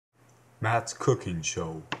Matt's Cooking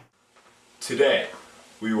Show. Today,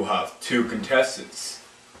 we will have two contestants.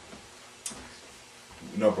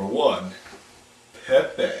 Number one,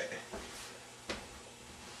 Pepe.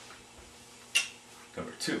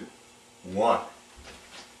 Number two, Juan.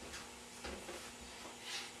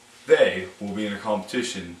 They will be in a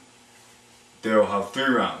competition. They will have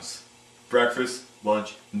 3 rounds: breakfast,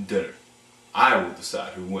 lunch, and dinner. I will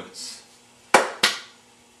decide who wins.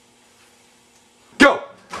 Go!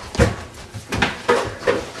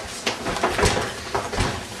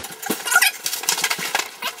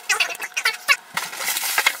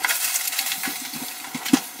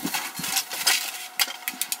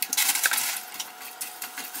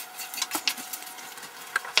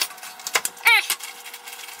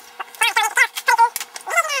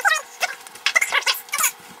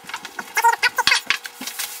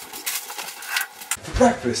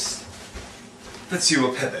 Breakfast. Let's see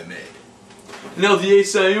what Pepe made. En el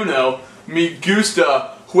desayuno, me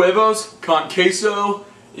gusta huevos con queso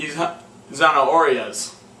y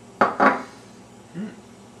zanahorias.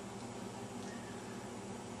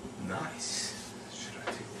 Nice. Should I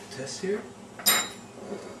take the test here?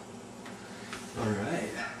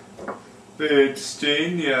 Alright.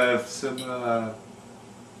 Steen, you have some,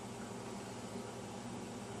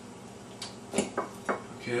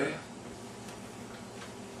 okay.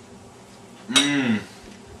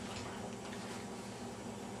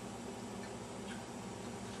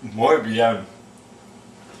 Muy bien.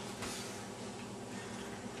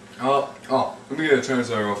 Let me get a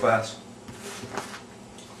translator real fast.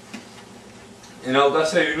 En el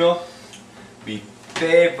desayuno, mi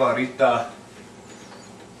favorita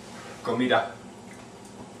comida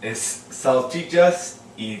es salchichas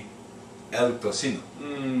y el tocino.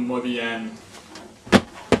 Muy bien.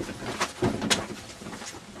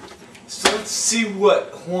 So let's see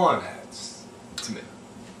what Juan has to make.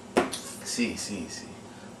 Sí.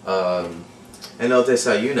 En el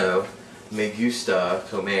desayuno me gusta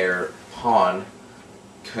comer pan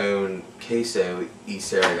con queso y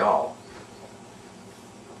cereal.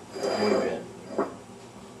 Muy bien.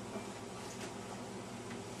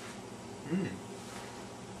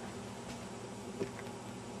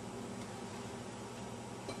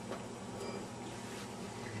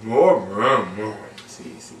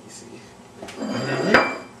 Sí.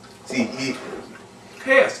 Sí, y...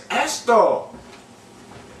 ¿Qué es esto?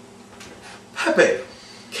 Pepe,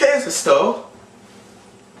 ¿qué es esto?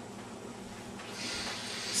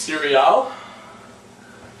 Cereal?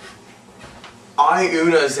 Hay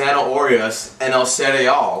unas zanahorias en el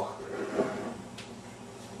cereal.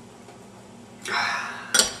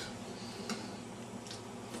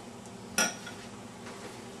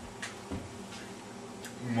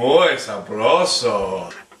 Muy sabroso.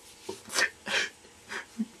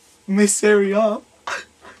 Mi cereal.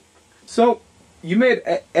 So, you made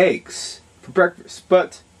eggs for breakfast,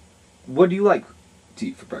 but what do you like to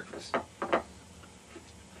eat for breakfast?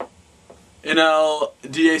 En el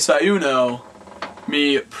desayuno,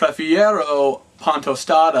 me prefiero pan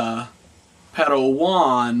tostada, pero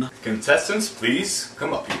Juan... Contestants, please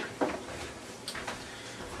come up here.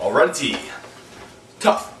 Alrighty.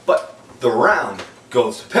 Tough, but the round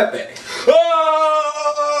goes to Pepe. Oh!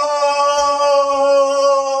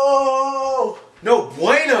 No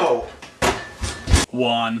bueno!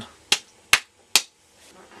 Juan.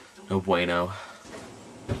 No bueno.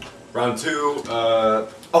 Round 2,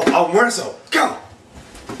 Almuerzo, go!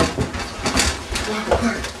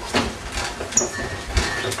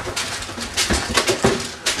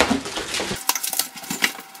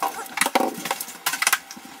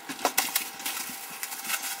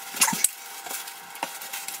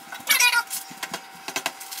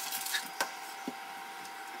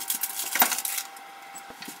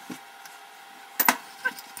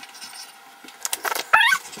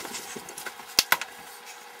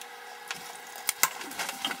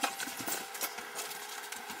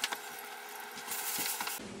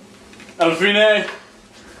 Al fine.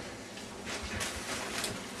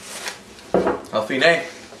 Al fine.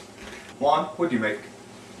 Juan, what do you make?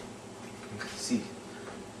 Sí,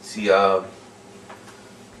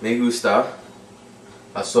 me gusta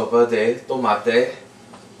la sopa de tomate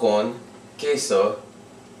con queso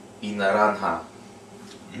y naranja.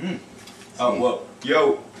 Well,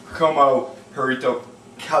 yo como perrito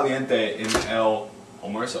caliente en el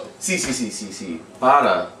almuerzo. Sí.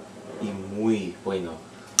 Para y muy bueno.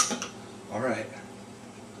 Alright.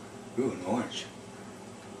 Ooh, an orange.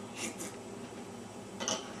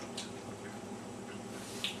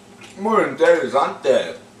 Muy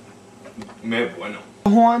interesante. Muy bueno.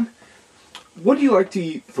 Juan, what do you like to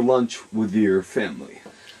eat for lunch with your family?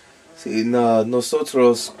 Sí, no,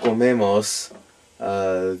 nosotros comemos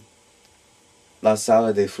la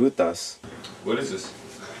sala de frutas. What is this?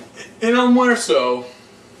 En almuerzo,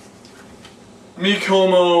 mi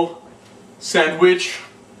como sándwich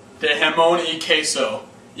de jamón y queso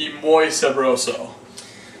y muy sabroso.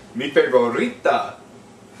 Mi favorita,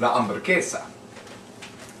 la hamburguesa.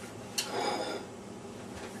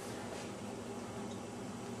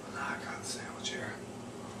 I got the sandwich here.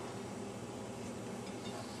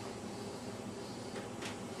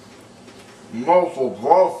 Mofo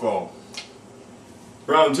brofo.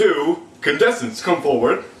 Round 2, contestants come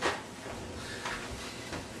forward.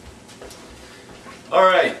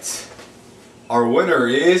 Alright. Our winner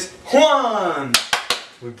is Juan!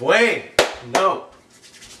 Muy buen. No.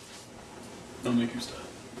 Don't make you stop.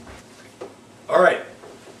 Alright.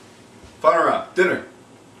 Final round, dinner.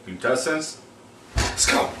 Contestants, let's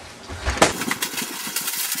go!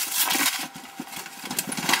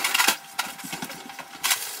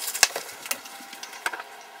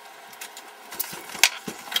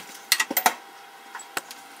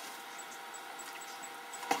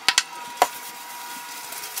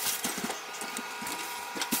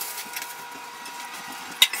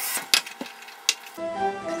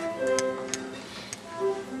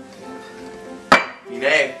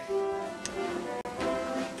 Fine.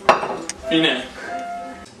 Fine.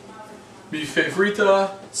 Mi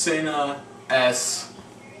favorita cena es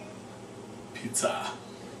pizza.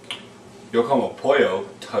 Yo como pollo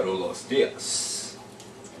todos los días.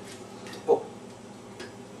 Oh.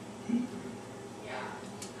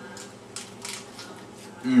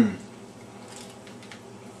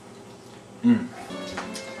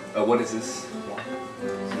 What is this?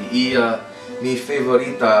 Y mi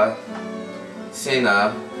favorita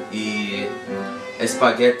cena y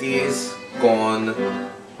espaguetis con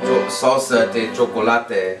salsa de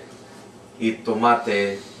chocolate y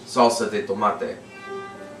tomate, salsa de tomate.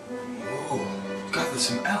 Oh, you got this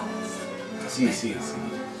from Elf. Sí, sí, sí.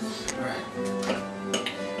 Alright.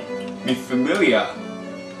 Mi familia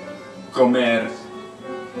comer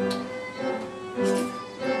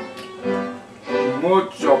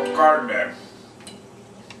mucho carne.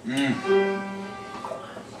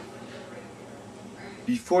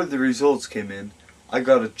 Before the results came in, I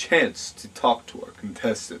got a chance to talk to our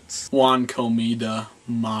contestants. Juan comida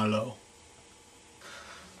malo.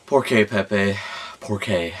 ¿Por qué, Pepe? ¿Por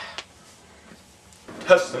qué?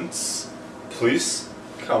 Contestants, please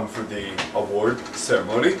come for the award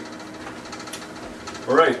ceremony.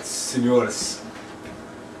 Alright, senores.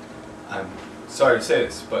 I'm sorry to say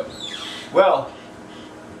this, but, well,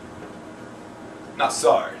 not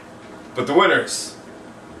sorry, but the winners,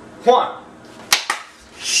 Juan.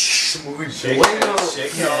 Shake hands,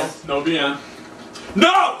 shake hands. No bien.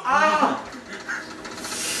 No!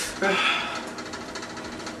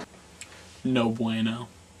 No bueno.